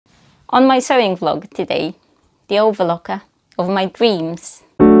On my sewing vlog today, the overlocker of my dreams.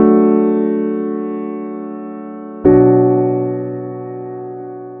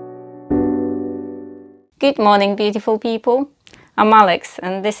 Good morning, beautiful people. I'm Alex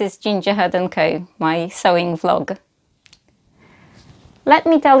and this is Gingerhead & Co, my sewing vlog. Let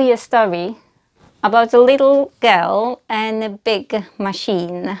me tell you a story about a little girl and a big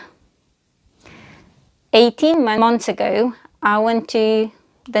machine. 18 months ago, I went to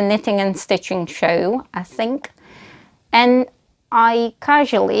the knitting and stitching show, I think, and I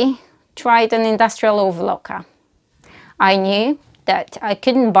casually tried an industrial overlocker. I knew that I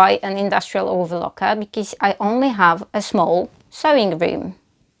couldn't buy an industrial overlocker because I only have a small sewing room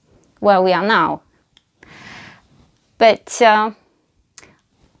where we are now. But,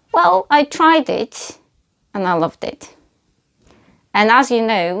 well, I tried it and I loved it. And as you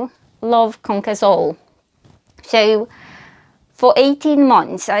know, love conquers all. So for 18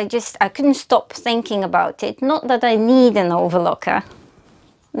 months, I couldn't stop thinking about it. Not that I need an overlocker,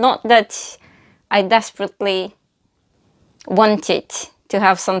 not that I desperately wanted to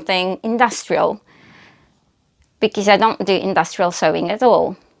have something industrial, because I don't do industrial sewing at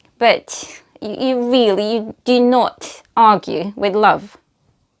all. But you do not argue with love.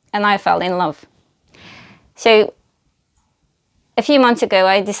 And I fell in love. So a few months ago,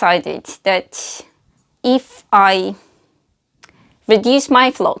 I decided that if I reduce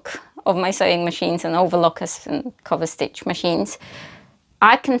my flock of my sewing machines and overlockers and cover stitch machines,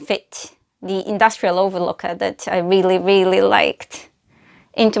 I can fit the industrial overlocker that I really liked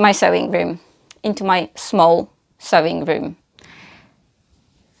into my sewing room, into my small sewing room.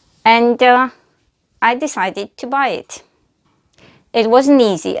 And I decided to buy it. It wasn't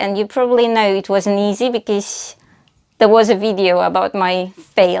easy, and you probably know it wasn't easy because there was a video about my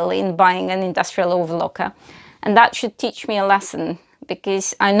fail in buying an industrial overlocker. And that should teach me a lesson,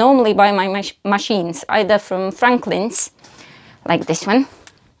 because I normally buy my machines either from Franklin's, like this one,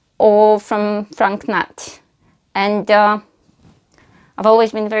 or from Frank Nut. And I've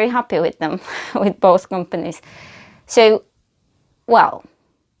always been very happy with them, with both companies. So, well,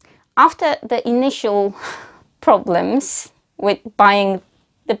 after the initial problems with buying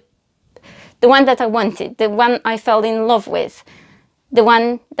the one that I wanted, the one I fell in love with, the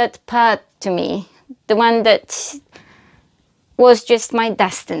one that purred to me, the one that was just my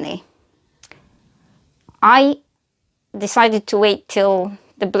destiny, I decided to wait till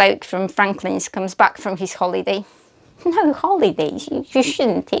the bloke from Franklin's comes back from his holiday. No holidays, you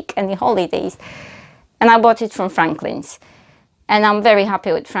shouldn't take any holidays. And I bought it from Franklin's. And I'm very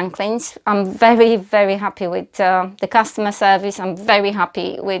happy with Franklin's. I'm very happy with the customer service. I'm very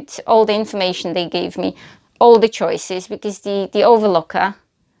happy with all the information they gave me, all the choices, because the overlocker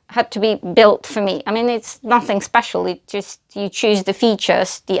had to be built for me. I mean, it's nothing special. It just, you choose the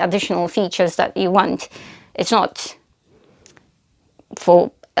features, the additional features that you want. It's not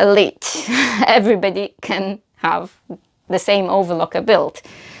for elite. Everybody can have the same overlocker built.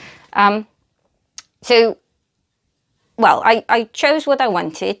 So, well, I chose what I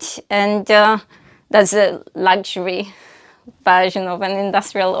wanted, and that's a luxury version of an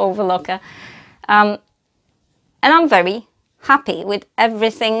industrial overlocker. And I'm very happy with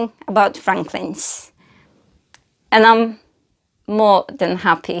everything about Franklin's. And I'm more than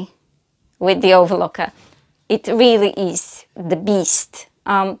happy with the overlocker. It really is the beast,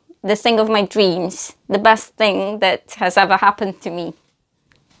 the thing of my dreams, the best thing that has ever happened to me.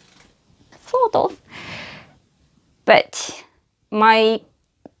 Sort of. But my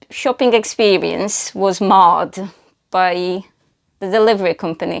shopping experience was marred by the delivery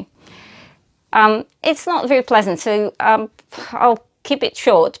company. It's not very pleasant, so I'll keep it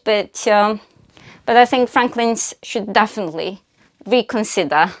short, but I think Franklin's should definitely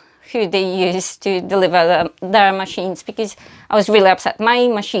reconsider who they use to deliver their machines, because I was really upset. My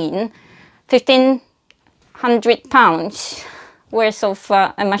machine, £1,500 worth of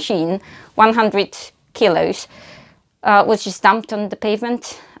a machine, 100 kilos, was just dumped on the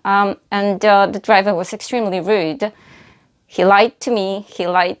pavement, and the driver was extremely rude. He lied to me, he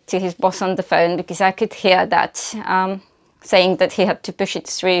lied to his boss on the phone, because I could hear that, saying that he had to push it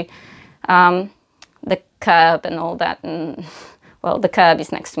through the curb and all that, and well, the curb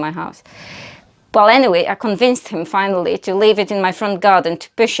is next to my house. Well, anyway, I convinced him finally to leave it in my front garden, to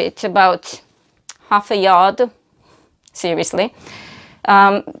push it about half a yard, seriously,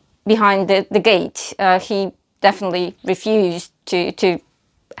 behind the gate. He definitely refused to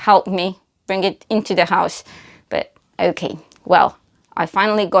help me bring it into the house. But okay, well, I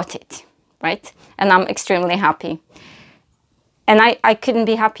finally got it, right? And I'm extremely happy. And I couldn't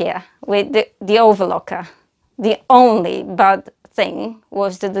be happier with the overlocker. The only bad thing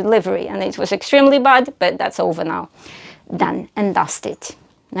was the delivery, and it was extremely bad, but that's over now. Done and dusted.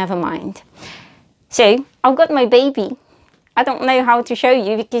 Never mind. So I've got my baby. I don't know how to show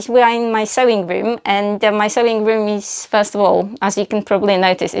you because we are in my sewing room, and my sewing room is, first of all, as you can probably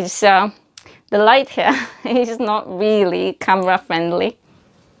notice, is the light here is not really camera friendly,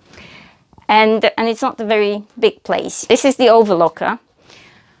 and it's not a very big place. This is the overlocker.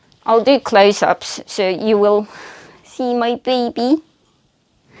 I'll do close-ups so you will see my baby,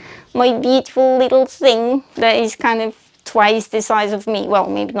 my beautiful little thing that is kind of twice the size of me. Well,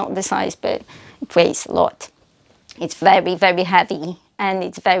 maybe not the size, but it weighs a lot. It's very, very heavy, and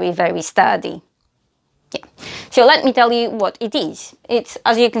it's very, very sturdy. Yeah. So let me tell you what it is. It's,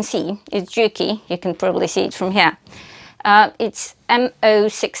 as you can see, it's Juki. You can probably see it from here. It's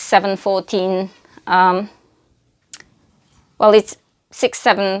MO6714. Well, it's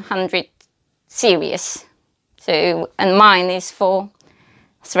 6700 series. So, and mine is 4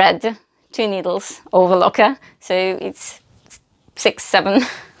 thread, 2 needles, overlocker. So it's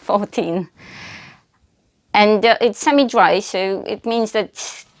 6714. And it's semi-dry, so it means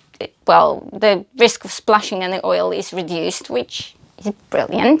that, well, the risk of splashing any oil is reduced, which is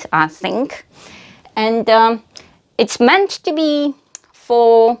brilliant, I think. And it's meant to be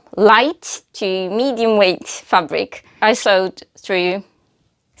for light to medium weight fabric. I sewed through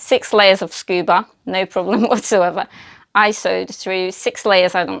 6 layers of scuba, no problem whatsoever. I sewed through 6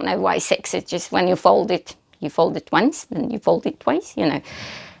 layers, I don't know why 6, it's just when you fold it once, then you fold it twice, you know.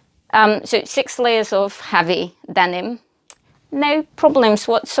 So 6 layers of heavy denim, no problems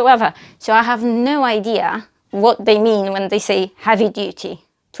whatsoever. So I have no idea what they mean when they say heavy duty,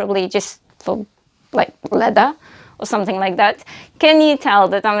 probably just for like leather or something like that. Can you tell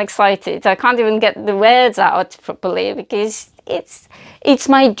that I'm excited? I can't even get the words out properly because it's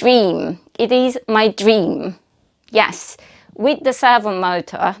my dream. It is my dream. Yes, with the servo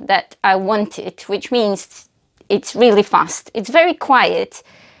motor that I wanted, which means it's really fast. It's very quiet.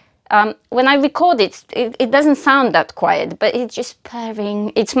 When I record it, it doesn't sound that quiet, but it's just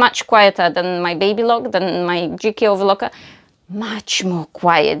purring. It's much quieter than my baby lock, than my Juki overlocker. Much more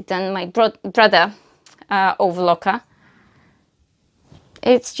quiet than my brother overlocker.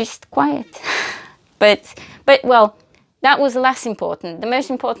 It's just quiet. but well, that was less important. The most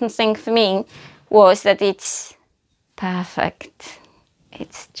important thing for me was that it's perfect.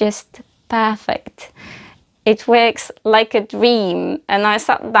 It's just perfect. It works like a dream, and I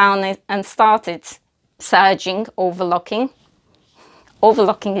sat down and started serging, overlocking.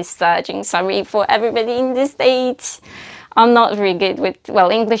 Overlocking is serging, sorry for everybody in the States. I'm not very good with, well,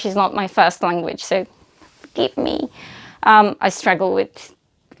 English is not my first language, so forgive me. I struggle with,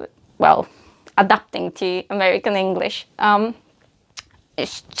 well, adapting to American English. So,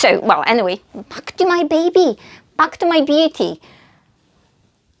 well, anyway, back to my baby, back to my beauty.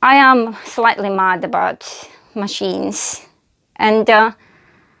 I am slightly mad about machines, and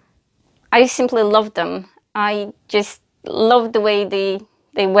I simply love them. I just love the way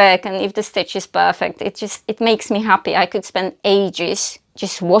they work, and if the stitch is perfect, it makes me happy. I could spend ages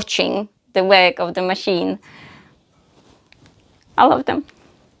just watching the work of the machine. I love them.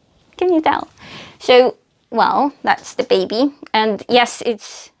 Can you tell? So, well, that's the baby, and yes,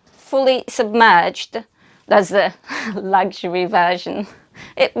 it's fully submerged. That's the luxury version.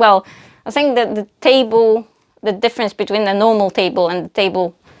 Well, I think that the table, the difference between the normal table and the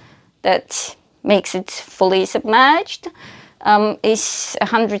table that makes it fully submerged is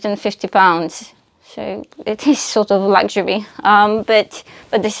 £150. So it is sort of luxury. But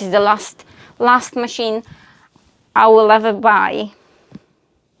this is the last machine I will ever buy.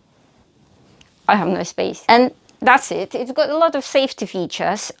 I have no space. And that's it. It's got a lot of safety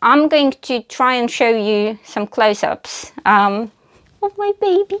features. I'm going to try and show you some close-ups of my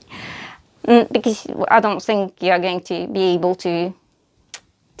baby, because I don't think you're going to be able to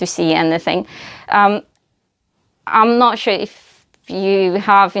see anything. I'm not sure if you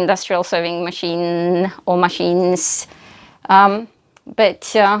have industrial sewing machine or machines,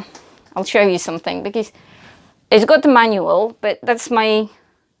 but I'll show you something, because it's got the manual, but that's my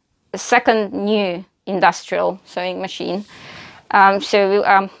second new industrial sewing machine. So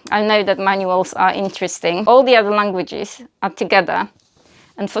I know that manuals are interesting. All the other languages are together,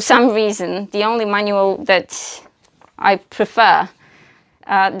 and for some reason the only manual that I prefer,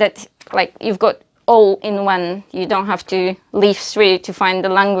 that like you've got all in one, you don't have to leaf through to find the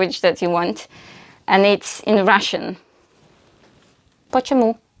language that you want, and it's in Russian.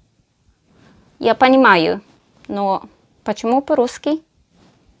 Почему? Я понимаю, но почему по-русски?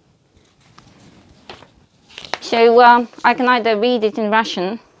 So I can either read it in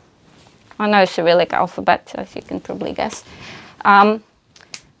Russian. I know Cyrillic alphabet, as you can probably guess.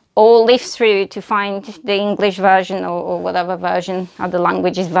 or leaf through to find the English version or whatever version, other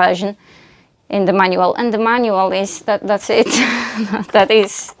languages version in the manual. And the manual is, that's it. That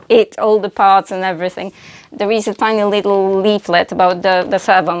is it, all the parts and everything. There is a tiny little leaflet about the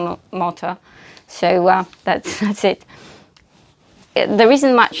servo motor. So that's it. There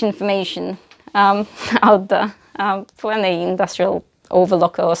isn't much information out there for any industrial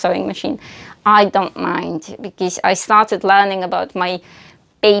overlocker or sewing machine. I don't mind, because I started learning about my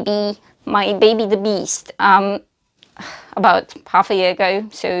baby the beast about half a year ago,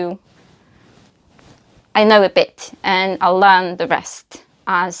 so I know a bit, and I'll learn the rest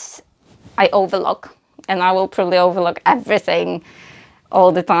as I overlock, and I will probably overlock everything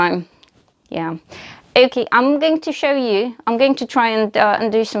all the time. Yeah. Okay, I'm going to show you, I'm going to try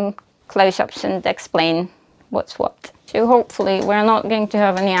and do some close-ups and explain what's what. So hopefully we're not going to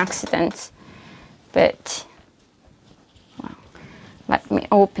have any accidents, but well, let me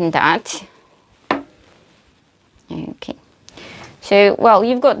open that. Okay, so well,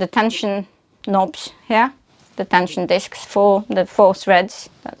 you've got the tension knobs here, the tension discs for the 4 threads.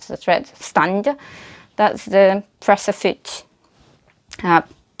 That's the thread stand. That's the presser foot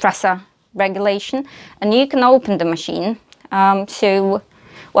presser regulation, and you can open the machine. So,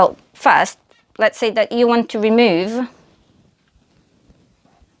 well, first, let's say that you want to remove.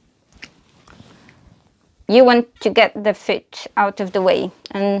 You want to get the foot out of the way,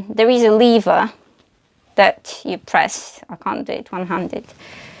 and there is a lever that you press. I can't do it one-handed.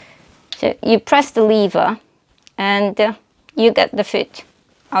 So you press the lever and you get the foot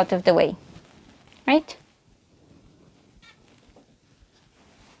out of the way, right?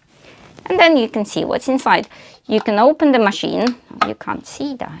 And then you can see what's inside. You can open the machine. You can't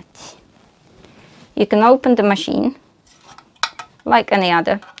see that. You can open the machine like any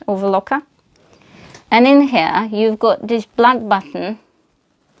other overlocker. And in here, you've got this black button.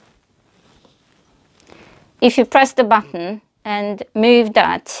 If you press the button and move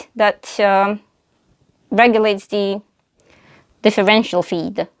that, regulates the differential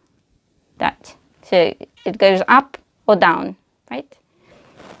feed. So it goes up or down, right?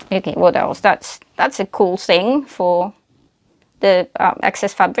 Okay, what else? That's a cool thing for the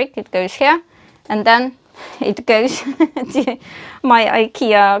excess fabric. It goes here, and then it goes to my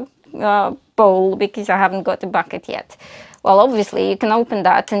IKEA bowl, because I haven't got the bucket yet. Well, obviously you can open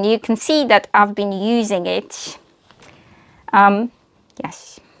that and you can see that I've been using it.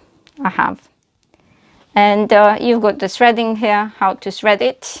 Yes, I have. And you've got the threading here, how to thread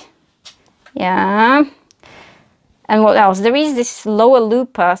it. Yeah. And what else? There is this lower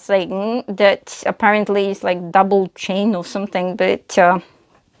looper thing that apparently is like double chain or something, but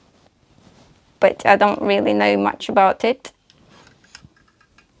I don't really know much about it.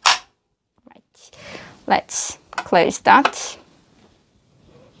 Right. Let's close that.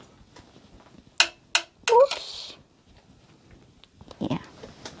 Oops. Yeah.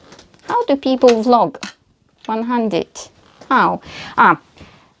 How do people vlog one-handed? How?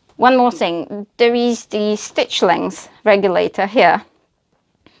 One more thing. There is the stitch length regulator here,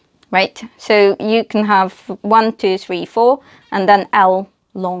 right? So you can have 1, 2, 3, 4, and then L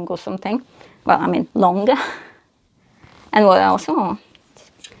long or something. Well, I mean longer. And what else? Oh.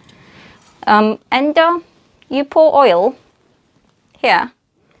 You pour oil here.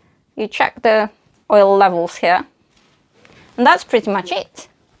 You check the oil levels here, and that's pretty much it.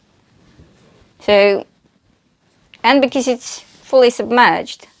 So, and because it's fully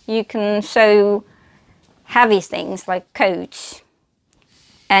submerged, you can sew heavy things like coats,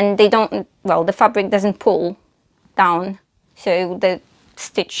 and they don't, well, the fabric doesn't pull down, so the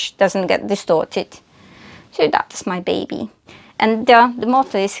stitch doesn't get distorted. So that's my baby. And the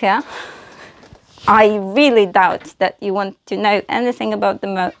motor is here. I really doubt that you want to know anything about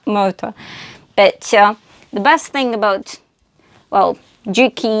the motor, but the best thing about, well,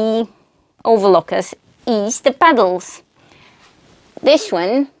 Juki overlockers is the pedals. This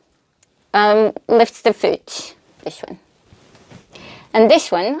one lifts the foot, this one. And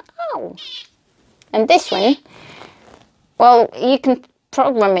this one, ow! And this one, well, you can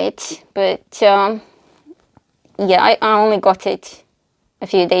program it, but yeah, I only got it a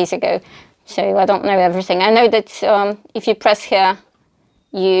few days ago, so I don't know everything. I know that if you press here,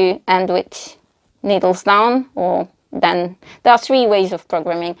 you end with needles down, or then there are 3 ways of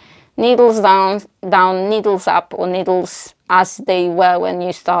programming. Needles down, needles up, or needles as they were when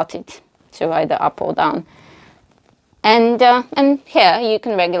you started. So either up or down. And here you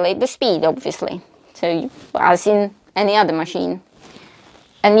can regulate the speed, obviously. So as in any other machine.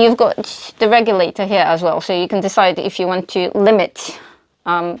 And you've got the regulator here as well. So you can decide if you want to limit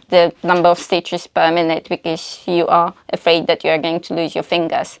the number of stitches per minute because you are afraid that you are going to lose your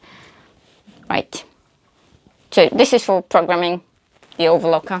fingers. Right. So this is for programming the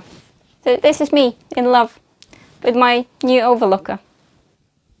overlocker. So this is me in love with my new overlocker.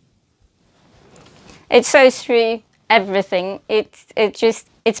 It sews through everything.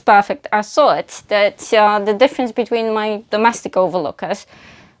 It's perfect. I saw it that the difference between my domestic overlockers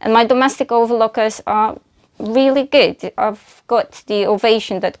and my domestic overlockers are really good. I've got the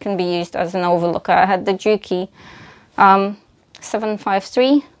Ovation that can be used as an overlocker. I had the Juki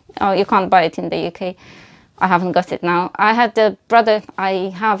 753. Oh, you can't buy it in the UK. I haven't got it now. I have a brother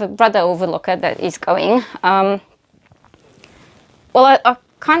overlocker that is going. Well, I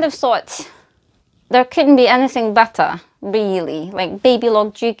kind of thought there couldn't be anything better, really. Like Baby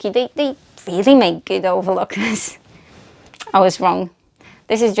Lock, Juki, they really make good overlockers. I was wrong.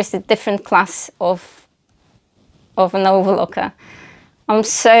 This is just a different class of an overlocker. I'm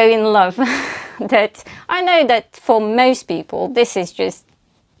so in love that I know that for most people this is just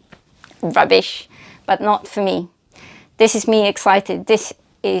rubbish, but not for me. This is me excited. This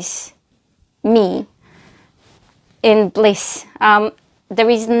is me in bliss. There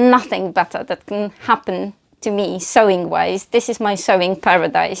is nothing better that can happen to me sewing wise. This is my sewing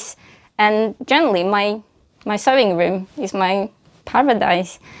paradise, and generally my sewing room is my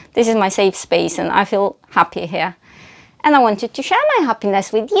paradise. This is my safe space and I feel happy here, and I wanted to share my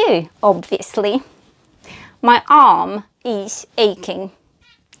happiness with you. Obviously my arm is aching.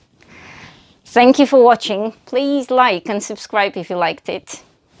 Thank you for watching. Please like and subscribe if you liked it,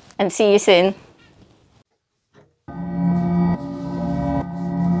 and see you soon.